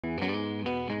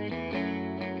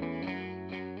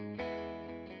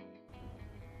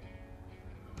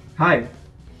Hi,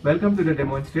 welcome to the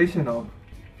demonstration of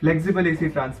flexible AC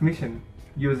transmission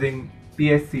using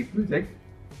TSC project.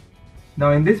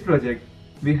 Now in this project,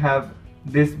 we have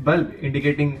this bulb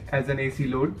indicating as an AC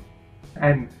load,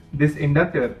 and this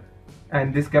inductor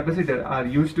and this capacitor are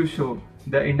used to show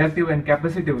the inductive and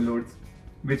capacitive loads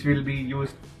which will be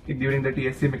used during the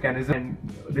TSC mechanism. And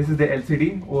this is the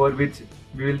LCD over which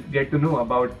we will get to know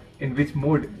about in which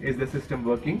mode is the system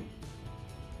working.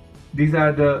 These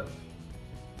are the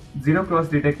zero cross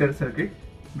detector circuit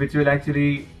which will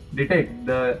actually detect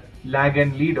the lag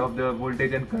and lead of the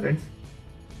voltage and currents.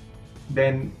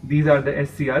 Then these are the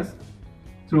SCRs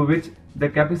through which the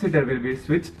capacitor will be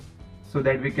switched so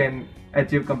that we can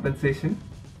achieve compensation.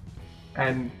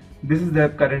 And this is the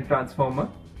current transformer.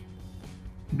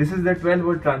 This is the 12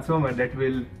 volt transformer that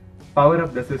will power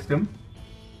up the system,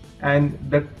 and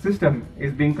the system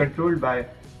is being controlled by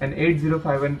an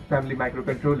 8051 family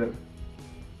microcontroller.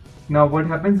 Now what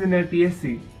happens in a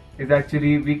TSC is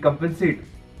actually we compensate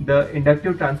the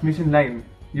inductive transmission line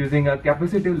using a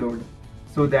capacitive load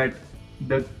so that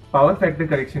the power factor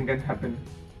correction can happen,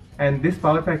 and this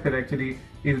power factor actually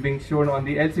is being shown on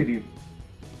the LCD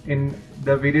in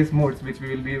the various modes which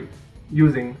we will be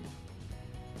using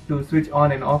to switch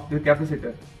on and off the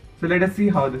capacitor. So let us see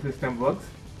how the system works.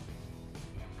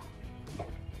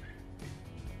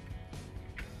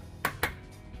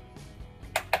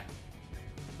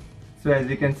 So as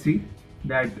you can see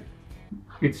that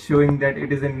it's showing that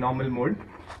it is in normal mode,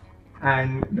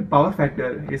 and the power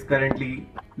factor is currently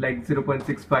like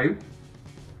 0.65.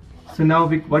 So now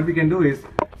what we can do is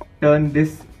turn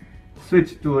this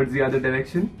switch towards the other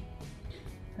direction,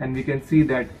 and we can see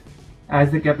that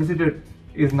as the capacitor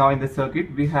is now in the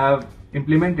circuit, we have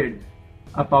implemented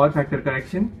a power factor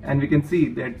correction, and we can see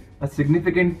that a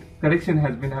significant correction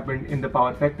has been happened in the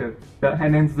power factor.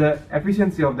 Hence the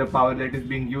efficiency of the power that is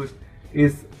being used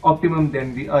is optimum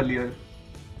than the earlier.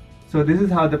 So this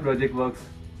is how the project works.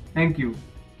 Thank you.